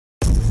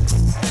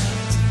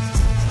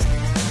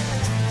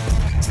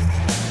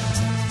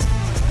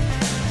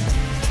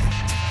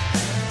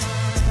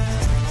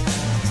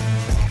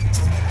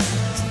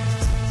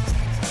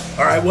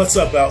what's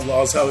up,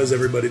 Outlaws? How is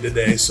everybody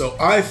today? So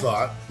I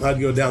thought I'd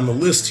go down the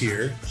list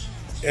here,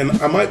 and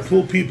I might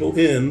pull people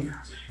in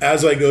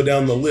as I go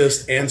down the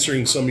list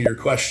answering some of your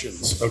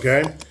questions,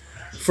 okay?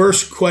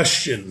 First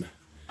question,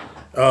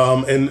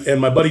 and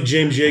my buddy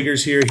James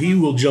Yeager's here. He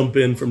will jump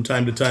in from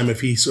time to time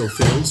if he so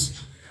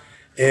feels.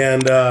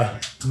 And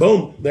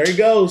boom, there he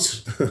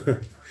goes.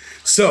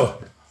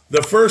 So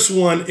the first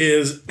one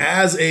is,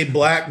 as a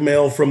black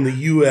male from the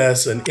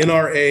U.S., an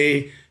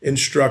NRA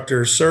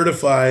instructor,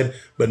 certified,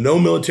 but no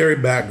military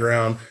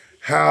background,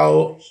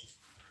 how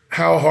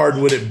hard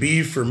would it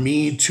be for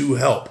me to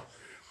help?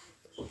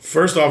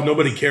 First off,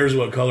 nobody cares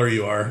what color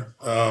you are.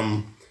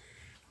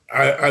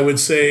 I would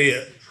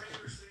say,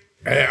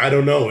 I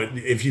don't know,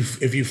 if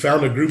you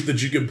found a group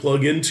that you could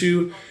plug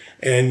into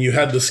and you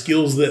had the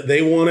skills that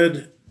they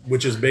wanted,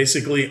 which is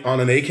basically on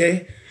an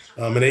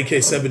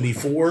AK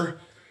 74.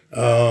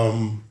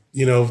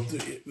 You know,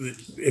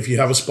 if you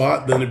have a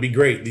spot, then it'd be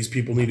great. These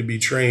people need to be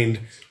trained.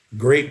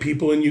 Great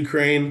people in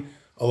Ukraine.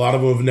 A lot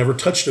of them have never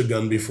touched a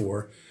gun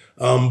before.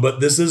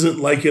 But this isn't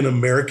like an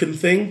American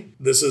thing.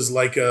 This is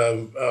like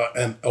a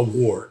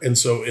war. And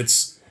so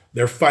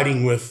they're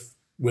fighting with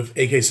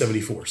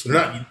AK-74s. They're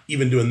not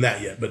even doing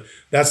that yet, but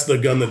that's the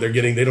gun that they're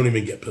getting. They don't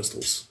even get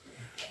pistols.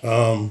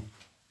 What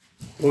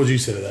would you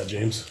say to that,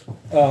 James?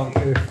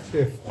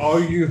 If all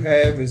you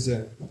have is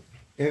a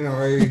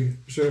NRA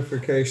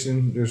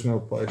certification, there's no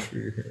place for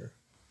you here.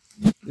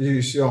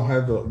 You just don't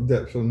have the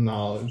depth of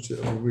knowledge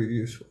that will be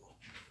useful.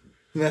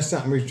 And that's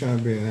not me trying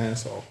to be an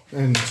asshole.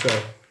 And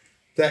so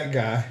that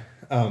guy,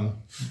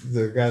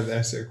 the guy that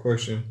asked that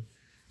question,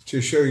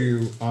 to show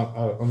you,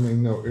 I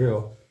mean no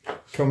ill,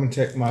 come and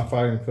take my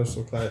fighting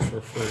pistol class for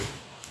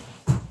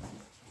free.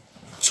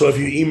 So if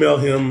you email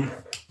him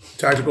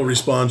tactical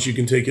response, you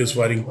can take his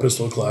fighting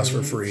pistol class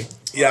for free.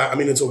 Yeah, I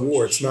mean, it's a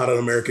war. It's not an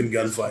American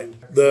gunfight.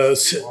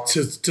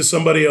 To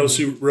somebody else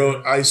who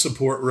wrote, I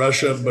support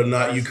Russia, but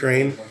not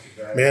Ukraine.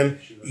 Man,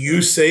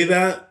 you say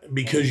that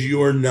because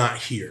you're not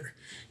here.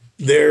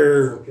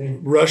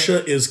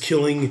 Russia is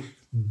killing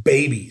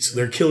babies.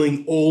 They're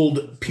killing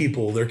old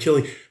people. They're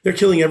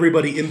killing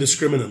everybody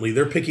indiscriminately.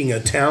 They're picking a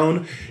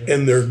town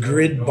and they're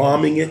grid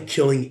bombing it,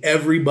 killing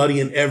everybody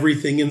and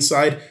everything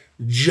inside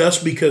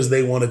just because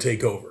they want to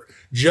take over.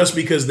 Just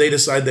because they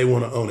decide they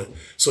want to own it.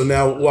 So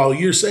now, while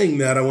you're saying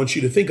that, I want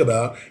you to think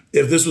about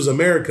if this was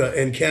America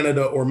and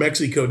Canada or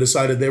Mexico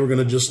decided they were going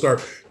to just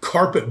start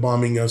carpet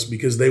bombing us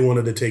because they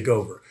wanted to take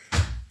over.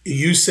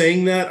 You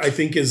saying that, I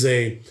think, is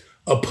a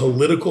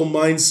political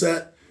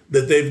mindset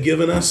that they've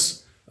given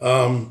us.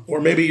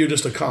 Or maybe you're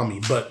just a commie,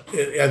 but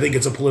I think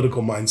it's a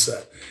political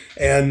mindset.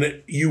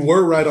 And you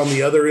were right on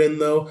the other end,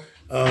 though.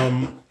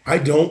 I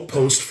don't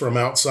post from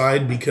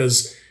outside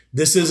because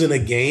this isn't a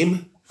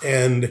game.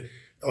 And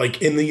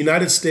like in the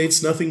United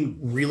States, nothing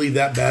really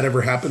that bad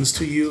ever happens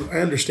to you.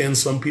 I understand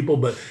some people,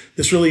 but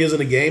this really isn't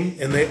a game.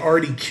 And they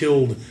already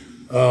killed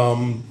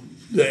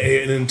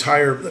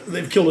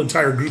they've killed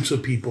entire groups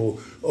of people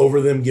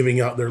over them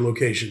giving out their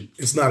location.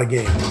 It's not a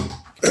game.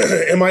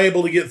 Am I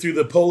able to get through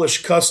the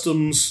Polish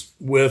customs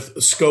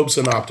with scopes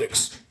and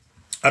optics?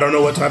 I don't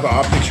know what type of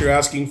optics you're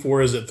asking for.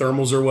 Is it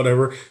thermals or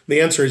whatever? The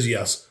answer is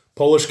yes.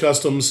 Polish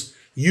customs.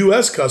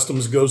 U.S.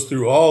 Customs goes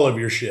through all of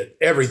your shit,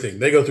 everything.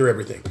 They go through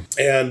everything.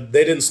 And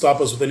they didn't stop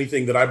us with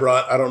anything that I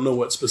brought. I don't know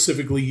what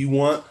specifically you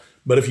want,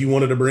 but if you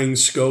wanted to bring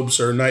scopes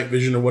or night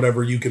vision or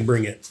whatever, you can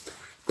bring it.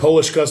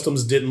 Polish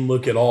Customs didn't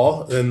look at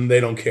all, and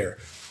they don't care.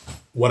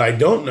 What I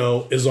don't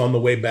know is on the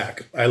way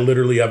back. I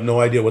literally have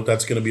no idea what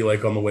that's going to be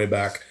like on the way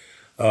back.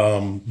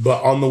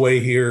 But on the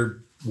way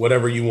here,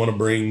 whatever you want to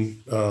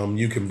bring,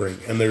 you can bring.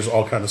 And there's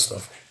all kind of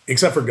stuff,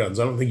 except for guns.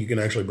 I don't think you can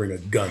actually bring a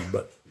gun,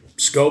 but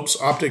scopes,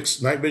 optics,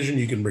 night vision,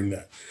 you can bring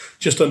that.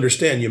 Just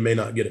understand you may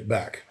not get it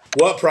back.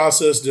 What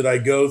process did I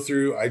go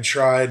through? I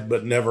tried,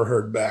 but never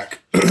heard back.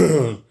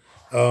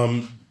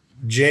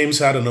 James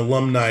had an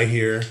alumni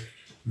here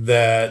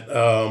that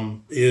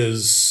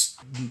is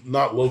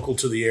not local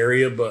to the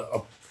area,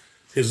 but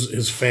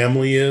his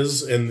family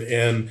is.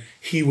 And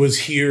he was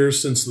here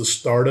since the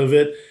start of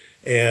it.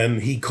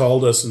 And he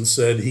called us and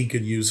said he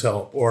could use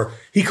help. Or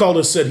he called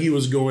us, said he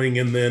was going,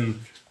 and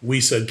then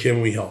we said,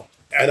 can we help?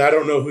 And I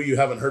don't know who you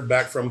haven't heard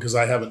back from because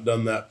I haven't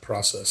done that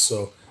process.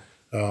 So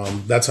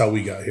that's how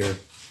we got here.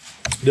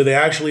 Do they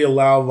actually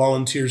allow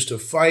volunteers to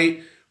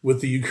fight with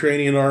the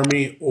Ukrainian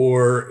army,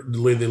 or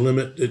do they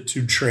limit it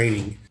to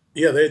training?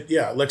 Yeah,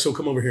 Lexo,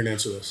 come over here and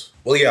answer this.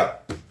 Well, yeah,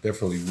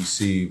 definitely. We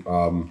see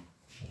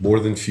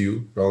more than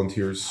few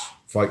volunteers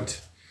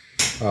fight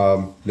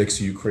next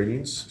to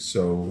Ukrainians.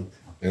 So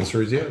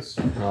answer is yes.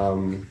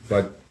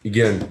 But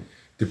again,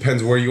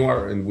 depends where you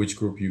are and which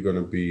group you're going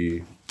to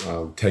be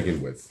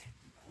taken with.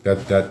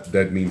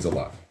 That means a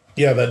lot.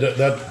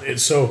 Yeah,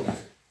 so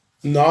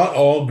not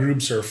all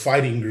groups are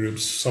fighting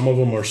groups. Some of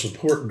them are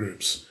support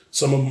groups.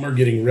 Some of them are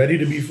getting ready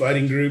to be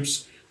fighting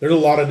groups. There's a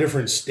lot of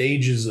different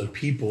stages of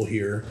people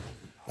here.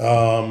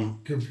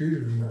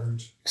 Computer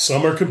nerds.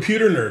 Some are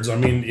computer nerds.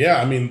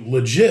 I mean,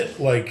 legit,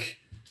 like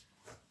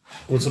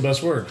What's the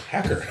best word?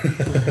 Hacker.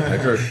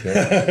 Hacker.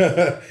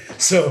 Yeah.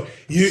 So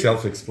you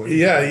self-explained.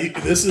 Yeah,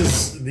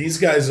 these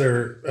guys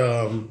are.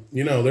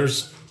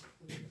 There's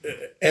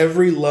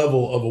every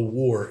level of a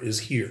war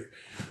is here.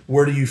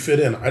 Where do you fit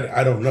in?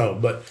 I don't know,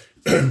 but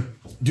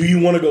do you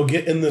want to go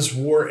get in this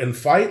war and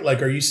fight?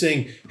 Like, are you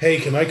saying, hey,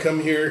 can I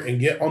come here and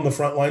get on the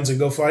front lines and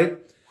go fight?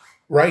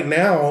 Right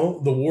now,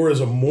 the war is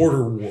a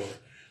mortar war.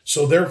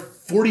 So they're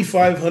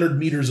 4,500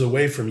 meters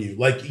away from you.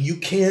 Like, you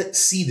can't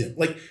see them.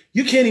 Like,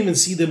 you can't even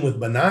see them with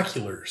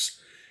binoculars.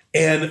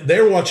 And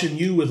they're watching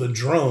you with a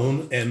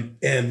drone,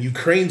 and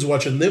Ukraine's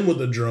watching them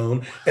with a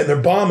drone, and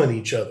they're bombing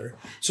each other.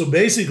 So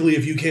basically,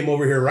 if you came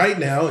over here right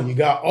now and you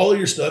got all of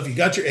your stuff, you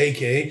got your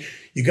AK,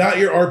 you got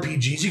your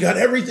RPGs, you got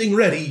everything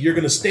ready, you're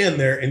going to stand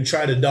there and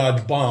try to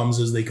dodge bombs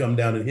as they come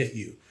down and hit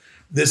you.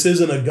 This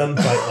isn't a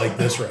gunfight like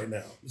this right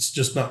now. It's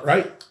just not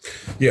right.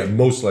 Yeah,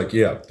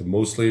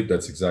 mostly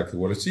that's exactly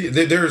what I see.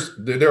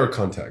 There are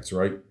contacts,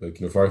 right? Like,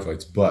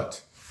 firefights,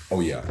 but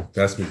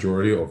vast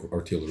majority of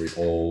artillery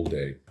all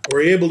day.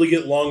 We're able to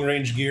get long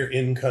range gear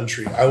in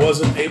country. I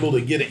wasn't able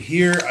to get it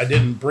here. I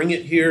didn't bring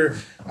it here.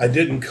 I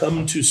didn't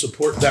come to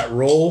support that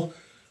role.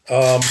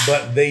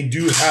 But they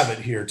do have it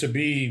here. To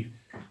be,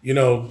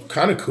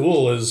 kind of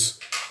cool is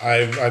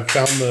I've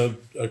found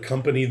a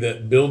company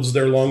that builds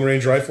their long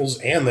range rifles,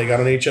 and they got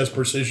an HS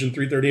Precision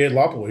 338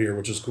 Lopel here,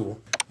 which is cool.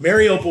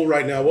 Mariupol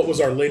right now, what was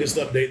our latest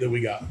update that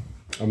we got?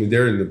 I mean,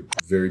 they're in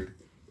a very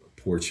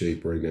poor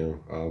shape right now.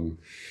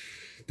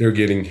 They're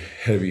getting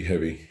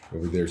heavy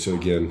over there. So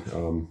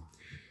again,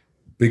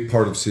 big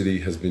part of city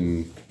has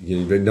been,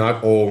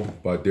 not all,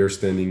 but they're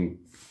standing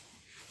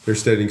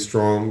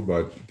strong,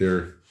 but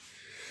they're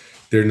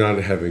not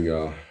having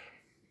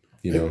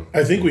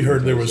I think we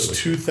heard there was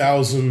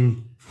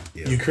 2,000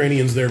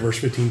 Ukrainians there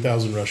versus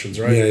 15,000 Russians,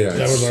 right? Yeah.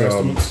 That was our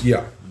estimates.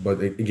 Yeah, but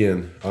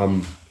again,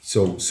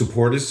 so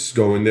support is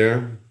going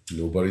there.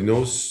 Nobody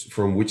knows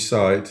from which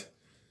side,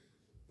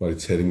 but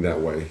it's heading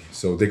that way.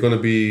 So they're going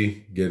to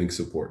be getting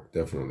support,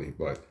 definitely.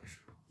 But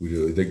we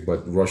really think,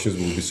 but Russians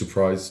will be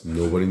surprised.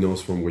 Nobody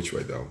knows from which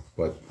way, though.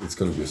 But it's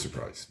going to be a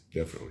surprise,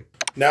 definitely.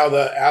 Now,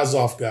 the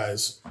Azov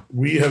guys,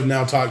 we have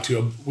now talked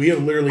to, we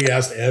have literally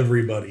asked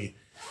everybody,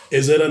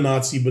 is it a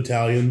Nazi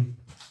battalion?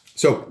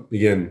 So,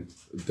 again,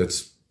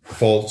 that's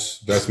false.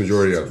 That's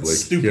majority of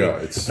it's stupid. Yeah,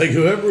 it's like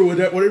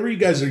whatever you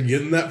guys are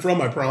getting that from,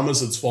 I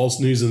promise it's false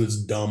news and it's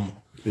dumb.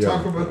 Yeah.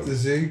 Talk about the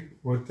Z,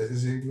 what the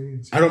Z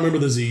means. I don't remember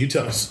the Z. You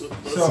tell us.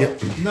 So,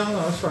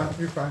 no, it's fine.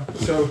 You're fine.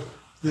 So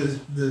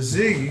the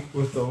Z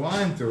with the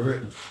line through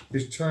it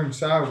is turned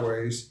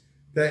sideways.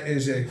 That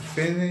is a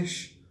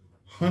Finnish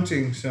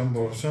hunting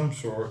symbol of some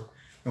sort.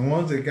 And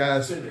one of the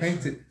guys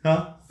painted,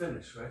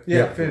 Finnish, right?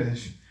 Yeah,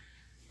 Finnish.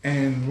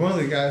 And one of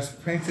the guys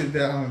painted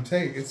that on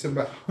tape. It's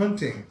about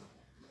hunting.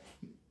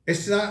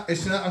 It's not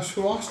a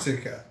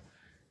swastika.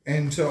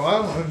 And so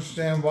I don't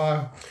understand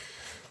why.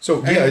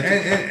 So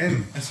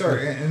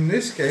Sorry, in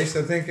this case,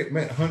 I think it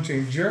meant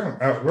hunting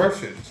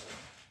Russians.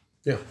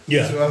 Yeah.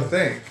 That's what I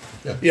think.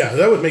 Yeah,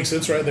 that would make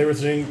sense, right? They were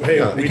saying,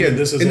 hey, we did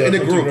this as in a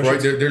group,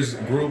 Russians. right? There's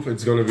a group.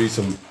 It's going to be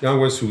some young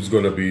ones who's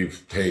going to be,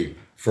 hey,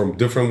 from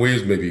different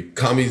ways, maybe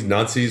commies,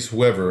 Nazis,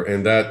 whoever,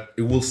 and that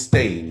it will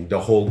stain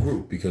the whole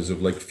group because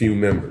of like few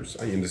members.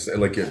 I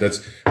understand,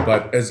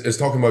 but as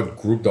talking about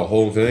group, the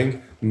whole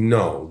thing,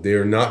 no, they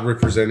are not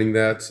representing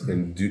that,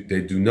 and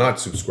they do not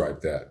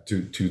subscribe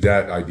to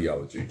that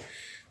ideology.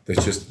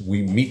 That's just,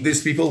 we meet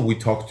these people, we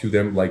talk to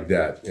them like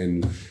that,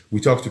 and we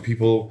talk to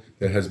people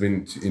that has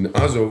been in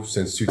Azov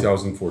since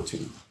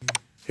 2014.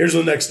 Here's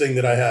the next thing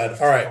that I had.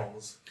 All right.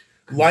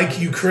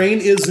 Like Ukraine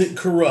isn't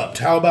corrupt,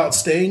 how about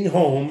staying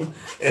home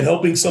and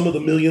helping some of the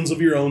millions of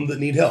your own that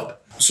need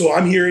help? So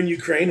I'm here in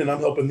Ukraine and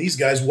I'm helping these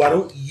guys. Why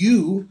don't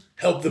you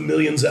help the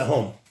millions at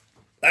home?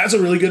 That's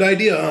a really good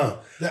idea, huh?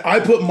 I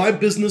put my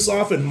business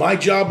off and my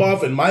job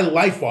off and my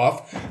life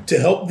off to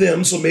help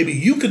them. So maybe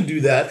you can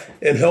do that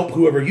and help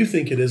whoever you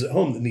think it is at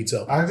home that needs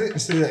help. I didn't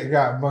see that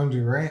guy at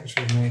Bundy Ranch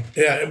with me.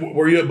 Yeah,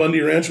 were you at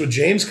Bundy Ranch with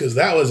James? Because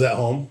that was at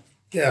home.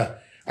 Yeah.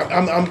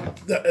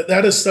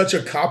 That is such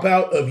a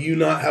cop-out of you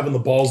not having the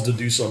balls to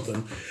do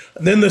something.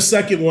 And then the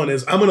second one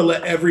is, I'm going to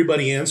let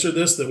everybody answer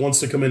this that wants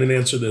to come in and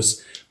answer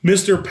this.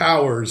 Mr.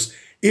 Powers,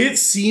 it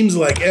seems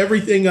like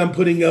everything I'm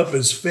putting up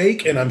is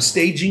fake and I'm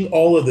staging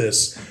all of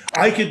this.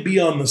 I could be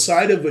on the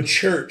side of a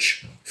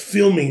church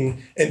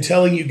filming and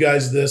telling you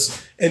guys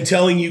this and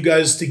telling you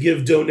guys to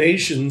give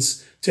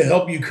donations to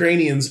help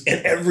Ukrainians,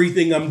 and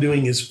everything I'm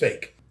doing is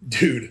fake.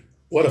 Dude,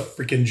 what a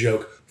freaking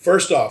joke.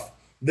 First off,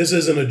 this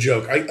isn't a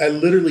joke. I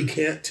literally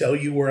can't tell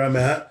you where I'm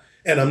at,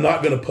 and I'm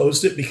not going to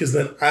post it because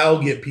then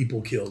I'll get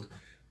people killed.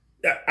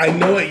 I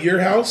know at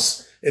your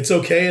house, it's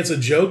okay, it's a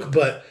joke,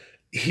 but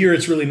here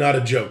it's really not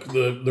a joke.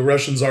 The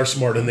Russians are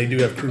smart, and they do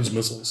have cruise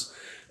missiles.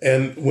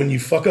 And when you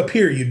fuck up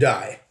here, you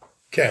die.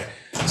 Okay.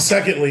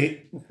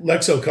 Secondly,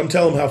 Lexo, come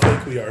tell them how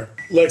fake we are.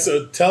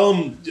 Lexo, tell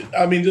them,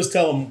 just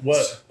tell them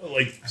what,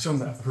 like.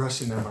 Some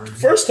Russian number.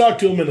 First talk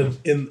to them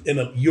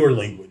in your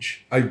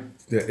language. I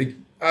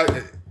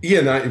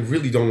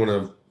really don't want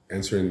to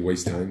answering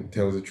waste time.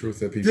 Tell the truth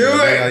that people. Do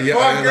it,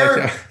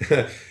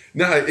 fucker!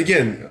 No,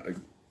 again,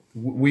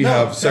 we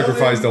have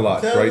sacrificed a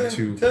lot, right?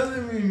 Tell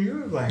them in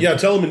your language. Yeah,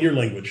 tell them in your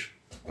language.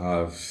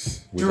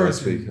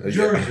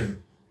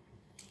 Georgian.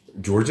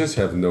 Georgians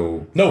have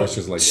no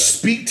questions like that.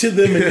 Speak to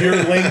them in your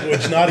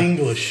language, not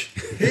English.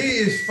 He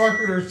is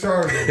fucking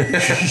retarded.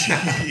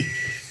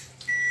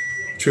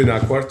 ჩვენ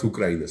აქ ვართ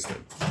უკრაინასთან.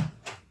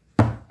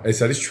 ეს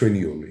არის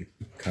ჩვენი ომი.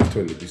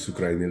 ქართველების,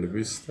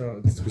 უკრაინელების და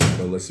თითქოს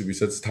ყველასი,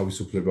 ვისაც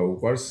თავისუფლება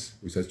უყვარს,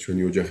 ვისაც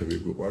ჩვენი ოჯახები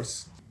გვიყვარს.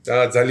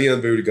 და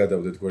ძალიან ბევრი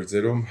გადავდეთ გვერდზე,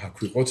 რომ აქ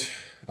ვიყოთ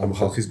ამ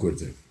ხალხის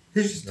გვერდზე.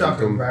 He's just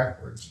talking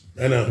backwards.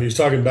 I know, he's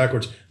talking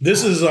backwards.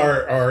 This is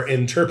our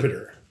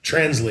interpreter,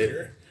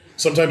 translator.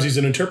 Sometimes he's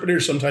an interpreter,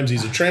 sometimes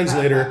he's a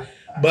translator.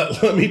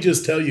 But let me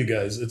just tell you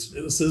guys,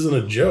 this isn't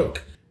a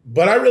joke.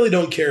 But I really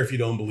don't care if you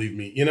don't believe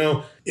me. You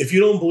know, if you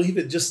don't believe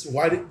it, just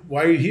why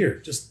are you here?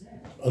 Just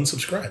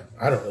unsubscribe.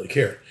 I don't really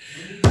care.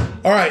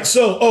 All right,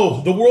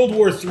 so, the World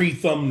War III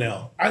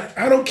thumbnail.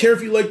 I don't care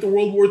if you like the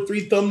World War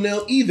III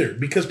thumbnail either,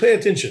 because pay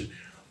attention.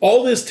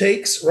 All this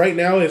takes right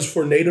now is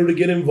for NATO to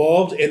get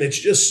involved, and it's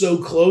just so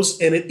close,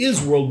 and it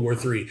is World War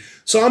III.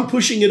 So I'm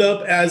pushing it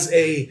up as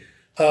a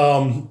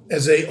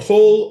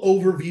whole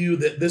overview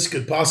that this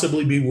could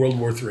possibly be World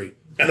War III.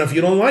 And if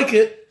you don't like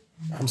it,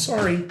 I'm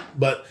sorry,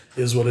 but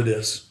it is what it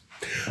is.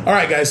 All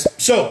right, guys.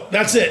 So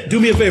that's it. Do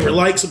me a favor.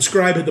 Like,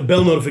 subscribe, hit the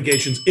bell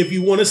notifications. If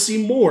you want to see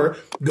more,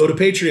 go to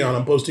Patreon.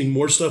 I'm posting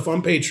more stuff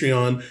on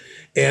Patreon.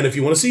 And if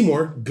you want to see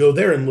more, go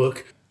there and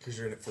look. Because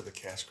you're in it for the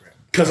cash grab.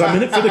 Because I'm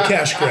in it for the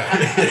cash grab.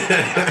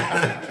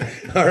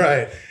 All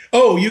right.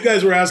 Oh, you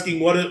guys were asking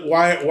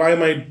why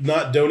am I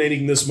not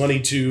donating this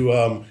money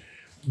to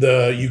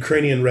the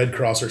Ukrainian Red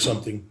Cross or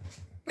something?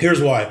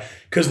 Here's why.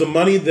 Because the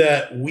money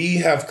that we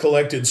have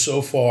collected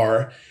so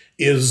far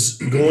is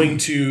going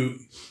to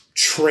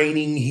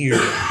training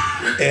here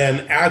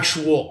and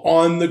actual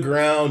on the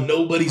ground.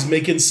 Nobody's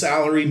making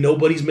salary.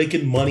 Nobody's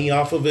making money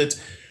off of it.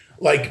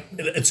 Like,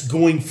 it's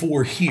going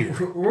for here.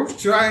 We're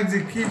trying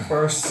to keep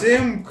our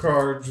SIM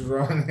cards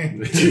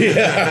running.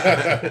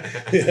 Yeah,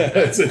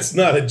 it's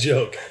not a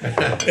joke.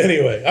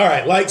 Anyway, all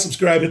right. Like,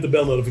 subscribe, hit the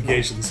bell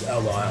notifications.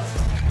 Outlaw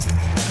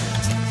out.